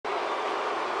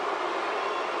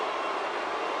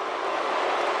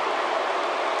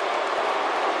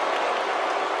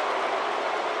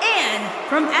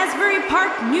from Asbury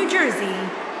Park, New Jersey,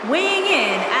 weighing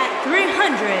in at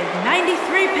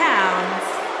 393 pounds,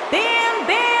 Bam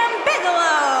Bam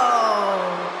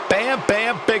Bigelow! Bam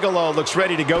Bam Bigelow looks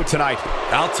ready to go tonight.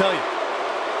 I'll tell you.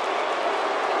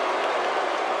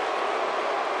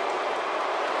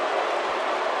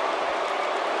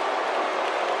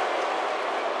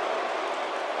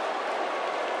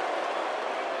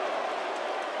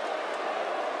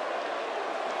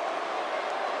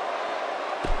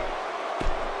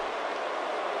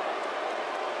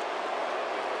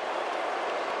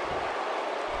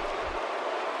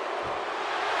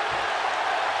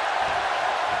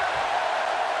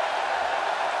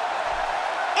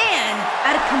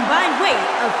 At a combined weight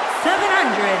of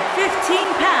 715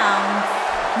 pounds,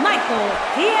 Michael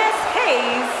P.S.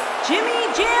 Hayes, Jimmy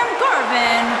Jam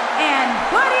Garvin, and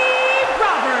Buddy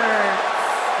Roberts,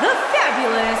 the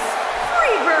fabulous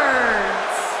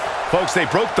Freebirds. Folks, they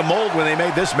broke the mold when they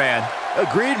made this man.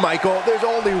 Agreed, Michael. There's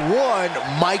only one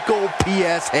Michael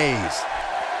P.S. Hayes.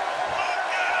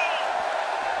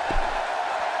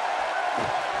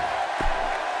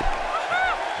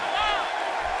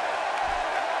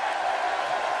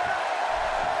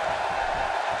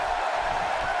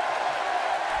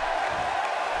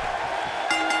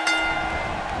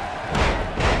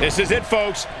 This is it,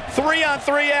 folks.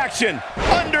 3-on-3 action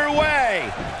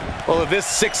underway. Well, if this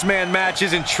six-man match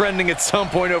isn't trending at some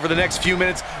point over the next few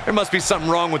minutes, there must be something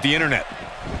wrong with the internet.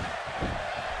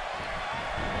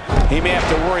 He may have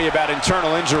to worry about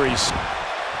internal injuries.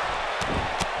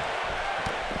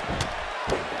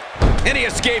 And he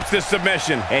escapes the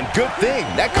submission. And good thing,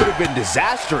 that could have been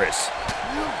disastrous.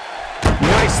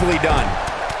 Nicely done.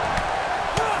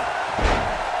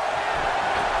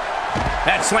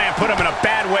 That slam put him in a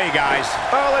bad way, guys.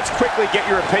 Oh, let's quickly get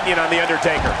your opinion on The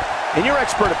Undertaker. In your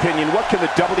expert opinion, what can the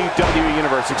WWE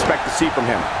Universe expect to see from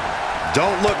him?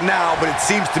 Don't look now, but it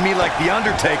seems to me like The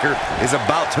Undertaker is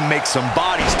about to make some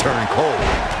bodies turn cold.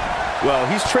 Well,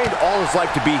 he's trained all his life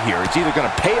to be here. It's either going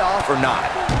to pay off or not.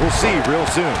 We'll see real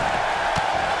soon.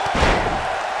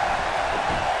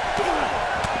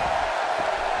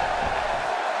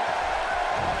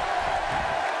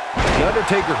 The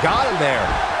Undertaker got him there.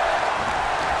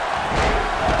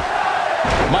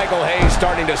 Michael Hayes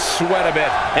starting to sweat a bit.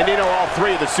 And you know, all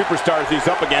three of the superstars he's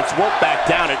up against won't back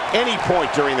down at any point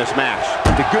during this match.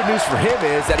 The good news for him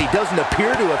is that he doesn't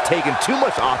appear to have taken too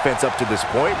much offense up to this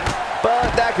point, but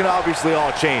that can obviously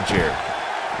all change here.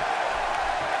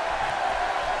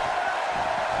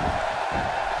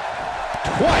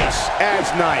 Twice as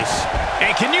nice.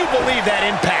 And can you believe that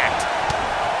impact?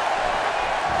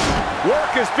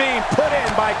 Work is being put in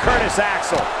by Curtis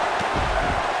Axel.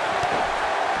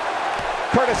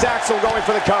 Curtis Axel going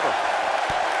for the cover.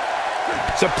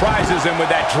 Surprises him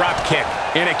with that drop kick.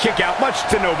 And a kick out, much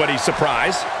to nobody's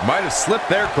surprise. Might have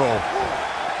slipped there, Cole.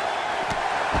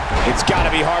 It's got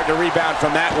to be hard to rebound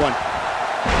from that one.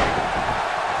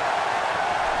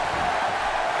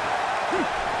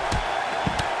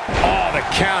 Oh, the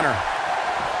counter.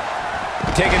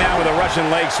 Taken out with a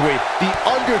Russian leg sweep. The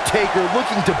Undertaker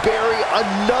looking to bury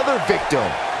another victim.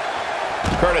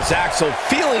 Curtis Axel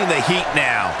feeling the heat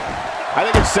now. I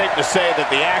think it's safe to say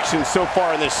that the action so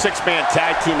far in this six-man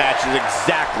tag team match is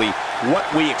exactly what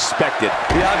we expected.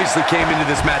 He obviously came into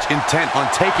this match intent on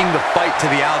taking the fight to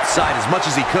the outside as much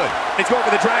as he could. He's going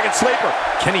for the Dragon Sleeper.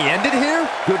 Can he end it here?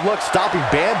 Good luck stopping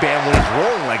Bam Bam when he's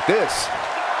rolling like this.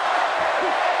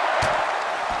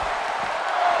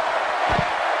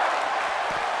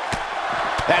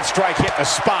 That strike hit the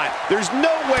spot. There's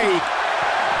no way.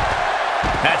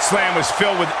 That slam was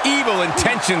filled with evil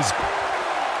intentions.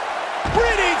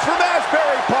 Greetings from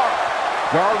Asbury Park.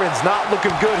 Garvin's not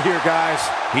looking good here, guys.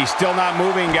 He's still not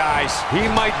moving, guys. He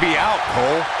might be out,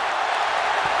 Cole.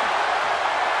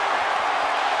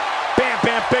 Bam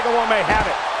Bam Bigelow may have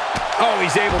it. Oh,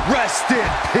 he's able. Rest in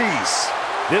peace.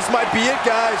 This might be it,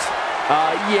 guys.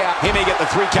 Yeah. He may get the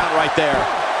 3 count right there.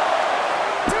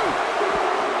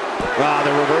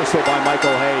 The reversal by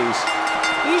Michael Hayes.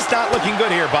 He's not looking good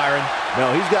here, Byron.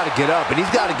 No, he's got to get up, and he's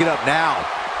got to get up now.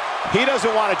 He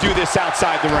doesn't want to do this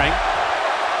outside the ring.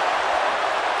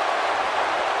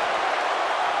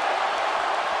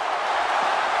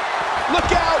 Look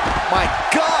out! My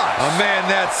God! A man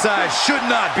that size should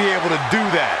not be able to do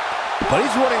that. But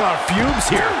he's running on fumes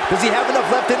here. Does he have enough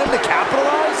left in him to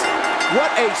capitalize?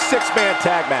 What a six-man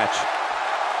tag match.